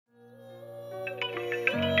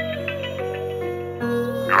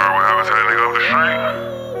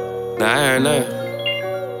Nah, I heard nothing.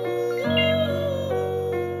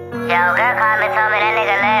 Yo, girl called me, told me that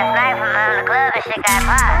nigga last night from the club and shit got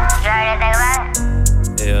popped. You heard anything about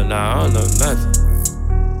it? Hell nah, I don't know nothing.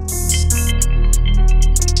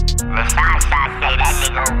 The shot say that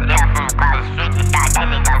nigga over there from across the street. The shot that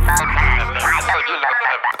nigga 4 times. I know you know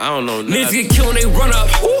something. I don't know nothing. Niggas get killed when they run up.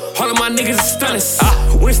 All of my niggas is stunners.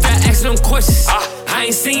 When start asking them questions. I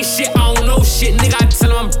ain't seen shit, I don't know shit. Nigga, I tell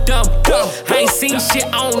them I'm dumb. I ain't seen shit,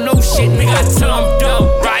 I don't know shit. Nigga, I tell them I'm dumb.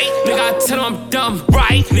 Right? Nigga, I tell them I'm dumb.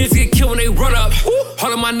 Right? Niggas get killed when they run up.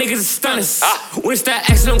 All of my niggas is stunners. When start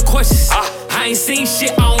asking them questions. I ain't seen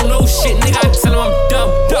shit, I don't know shit. Nigga, I tell them I'm dumb.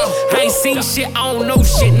 I ain't seen shit, I don't know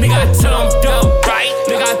shit. Nigga, I tell them I'm dumb. Right?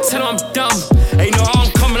 Nigga, I tell them I'm dumb. Ain't know how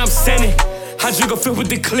I'm coming, I'm sending. I drink a fit with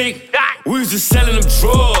the click. We was just selling them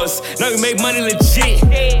drawers. Now we make money legit.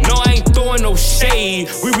 No, I ain't throwing no shade.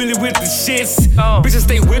 We really with the shits. Bitches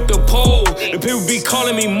stay with the pole. The people be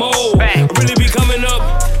calling me Mo. I really be coming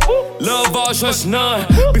up. Love all, trust none.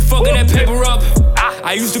 Be fucking that paper up.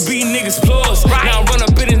 I used to be niggas' plus. Now I run up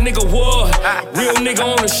in a nigga war. Real nigga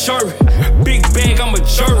on the shirt. Big bag, I'm a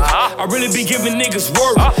jerk. I really be giving niggas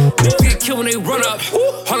work. Niggas get killed when they run up.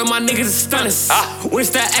 All of my niggas is stunners. When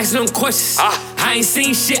start asking them questions. I ain't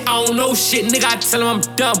seen shit, I don't know shit. Nigga, I tell them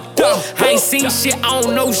I'm dumb. I ain't seen shit, I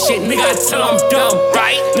don't know shit. Nigga, I tell them I'm dumb.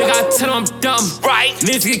 Right? Nigga, I tell them I'm dumb. Right?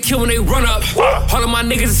 Niggas get killed when they run up. All of my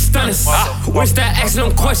niggas is stunners. When start asking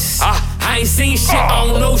them questions. I ain't seen shit, I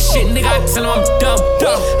don't know shit. Nigga, I tell them I'm dumb.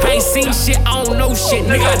 I ain't seen shit, I don't know shit.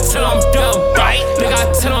 Nigga, I tell them I'm dumb. Right? Nigga,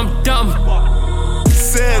 I tell them I'm dumb.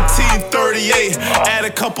 1738, add a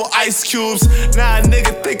couple ice cubes. Now a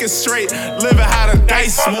nigga thinking straight, living how the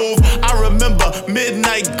dice move. I remember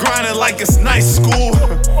midnight grinding like it's night school.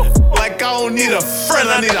 Like I don't need a friend,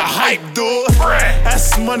 I need a hype dude.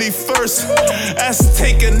 That's money first, that's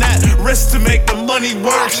taking that risk to make the money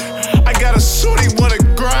work. I got a shorty wanna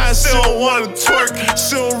grind, she don't wanna twerk.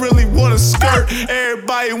 She don't really wanna skirt,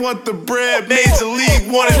 everybody want the bread, Major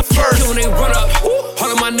League want it first. When they run up,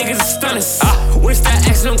 all of my niggas is stunners. When start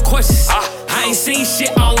asking them questions. I ain't seen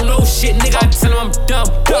shit, I don't know shit. Nigga, I tell them I'm dumb.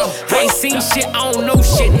 I ain't seen shit, I don't know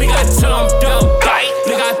shit. Nigga, I tell them I'm dumb. Right?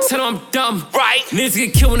 Nigga, I tell them I'm dumb. Right? Niggas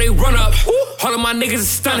get killed when they run up. All of my niggas is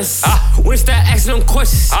stunners. When start asking them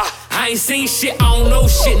questions. I ain't seen shit, I don't know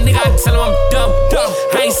shit. Nigga, I tell them I'm dumb.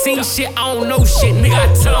 I ain't seen shit, I don't know shit. Nigga,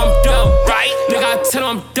 I tell them I'm dumb. Right? Nigga, I tell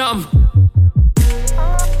them I'm dumb.